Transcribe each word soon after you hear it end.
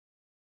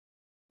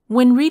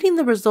When reading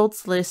the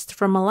results list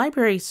from a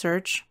library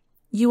search,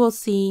 you will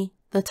see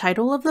the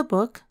title of the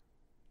book,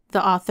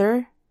 the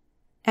author,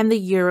 and the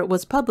year it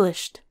was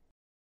published.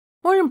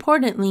 More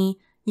importantly,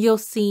 you'll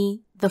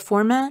see the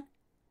format,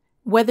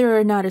 whether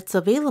or not it's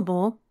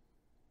available,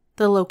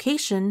 the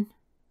location,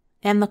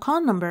 and the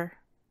call number.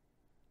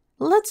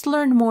 Let's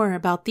learn more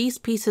about these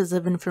pieces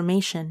of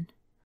information.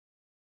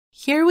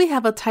 Here we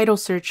have a title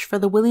search for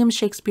the William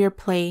Shakespeare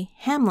play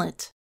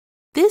Hamlet.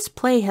 This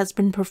play has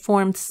been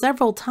performed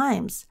several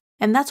times,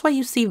 and that's why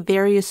you see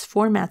various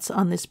formats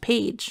on this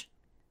page.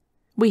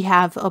 We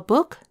have a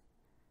book,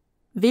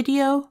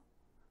 video,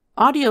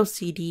 audio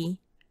CD,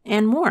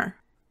 and more.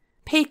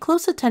 Pay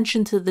close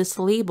attention to this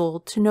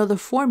label to know the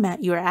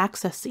format you are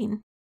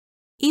accessing.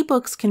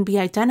 Ebooks can be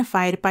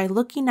identified by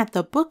looking at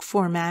the book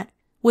format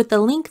with the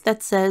link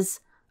that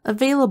says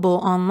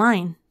Available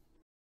Online.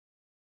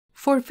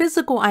 For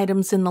physical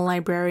items in the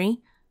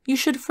library, you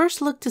should first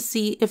look to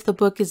see if the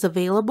book is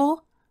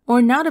available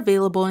or not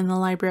available in the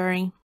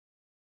library.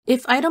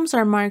 If items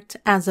are marked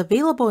as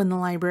available in the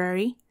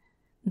library,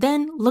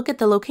 then look at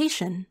the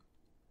location.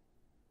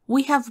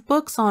 We have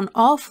books on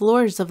all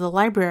floors of the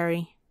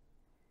library.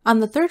 On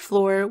the third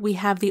floor, we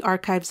have the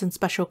archives and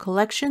special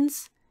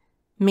collections,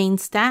 main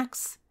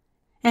stacks,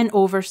 and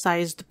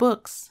oversized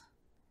books.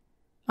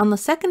 On the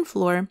second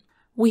floor,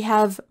 we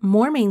have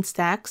more main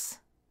stacks,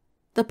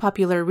 the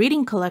popular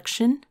reading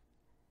collection,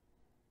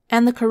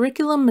 and the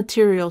curriculum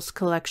materials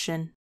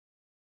collection.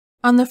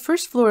 On the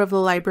first floor of the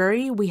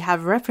library, we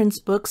have reference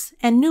books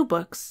and new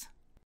books.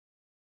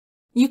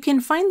 You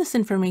can find this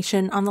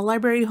information on the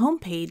library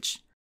homepage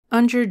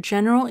under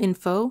General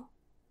Info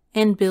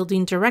and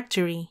Building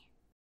Directory.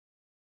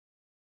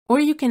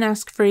 Or you can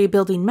ask for a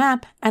building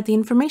map at the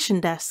information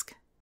desk.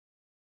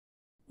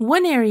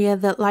 One area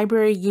that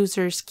library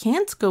users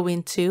can't go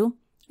into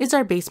is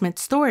our basement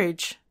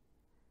storage.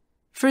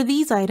 For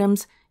these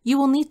items, you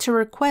will need to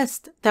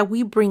request that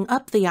we bring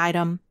up the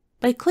item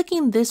by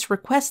clicking this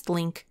request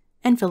link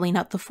and filling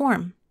out the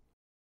form.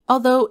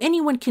 Although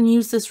anyone can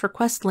use this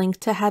request link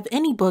to have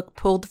any book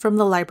pulled from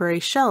the library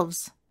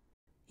shelves.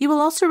 You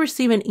will also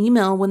receive an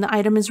email when the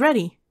item is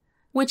ready,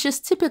 which is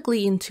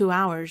typically in 2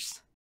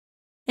 hours.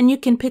 And you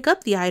can pick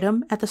up the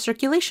item at the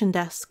circulation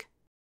desk.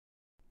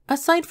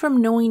 Aside from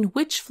knowing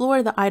which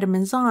floor the item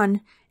is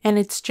on and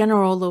its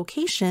general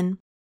location,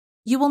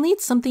 you will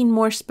need something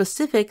more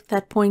specific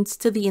that points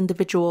to the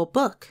individual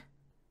book.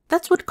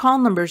 That's what call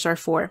numbers are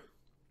for.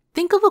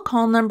 Think of a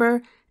call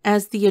number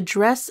as the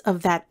address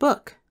of that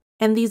book,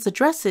 and these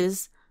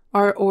addresses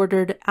are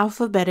ordered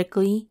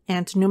alphabetically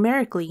and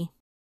numerically.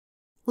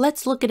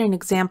 Let's look at an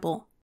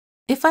example.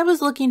 If I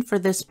was looking for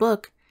this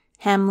book,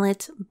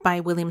 Hamlet by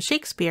William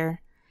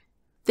Shakespeare,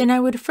 then I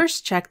would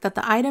first check that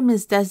the item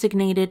is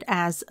designated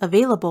as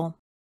available.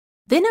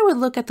 Then I would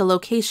look at the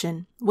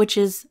location, which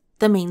is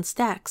the main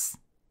stacks.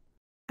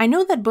 I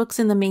know that books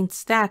in the main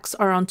stacks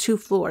are on 2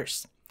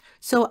 floors,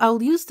 so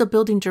I'll use the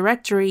building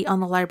directory on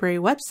the library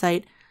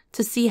website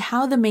to see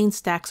how the main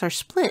stacks are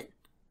split.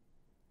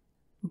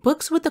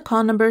 Books with the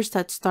call numbers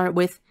that start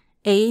with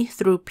A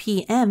through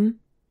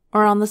PM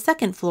are on the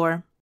 2nd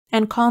floor,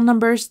 and call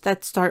numbers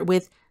that start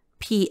with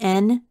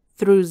PN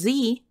through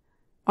Z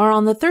are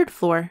on the 3rd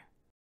floor.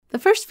 The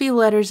first few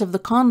letters of the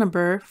call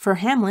number for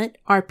Hamlet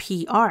are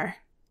PR.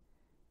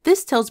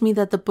 This tells me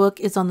that the book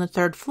is on the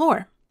 3rd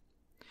floor.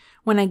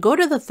 When I go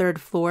to the 3rd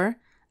floor,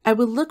 I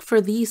will look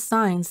for these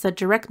signs that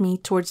direct me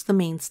towards the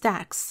main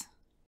stacks.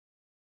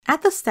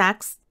 At the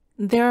stacks,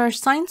 there are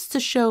signs to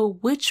show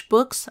which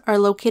books are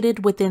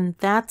located within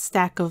that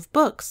stack of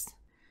books.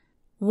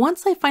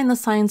 Once I find the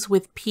signs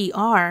with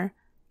PR,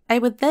 I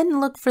would then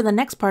look for the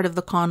next part of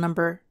the call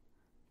number,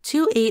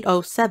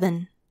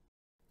 2807.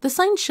 The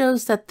sign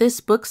shows that this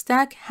book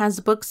stack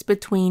has books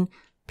between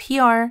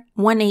PR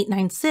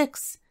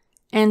 1896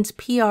 and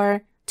PR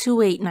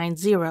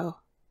 2890.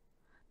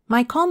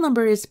 My call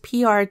number is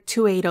PR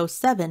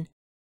 2807,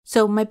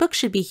 so my book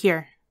should be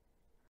here.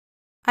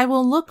 I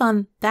will look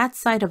on that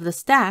side of the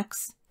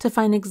stacks to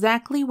find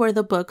exactly where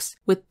the books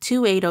with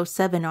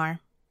 2807 are.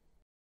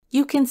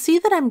 You can see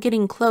that I'm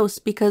getting close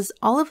because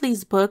all of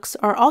these books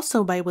are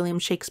also by William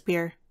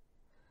Shakespeare.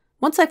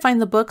 Once I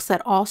find the books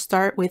that all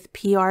start with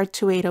PR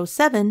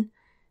 2807,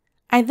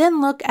 I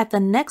then look at the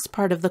next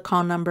part of the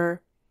call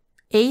number,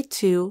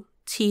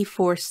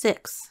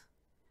 A2T46.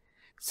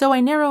 So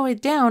I narrow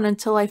it down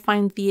until I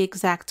find the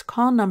exact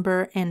call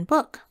number and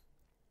book.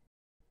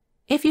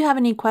 If you have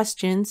any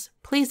questions,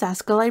 please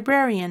ask a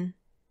librarian.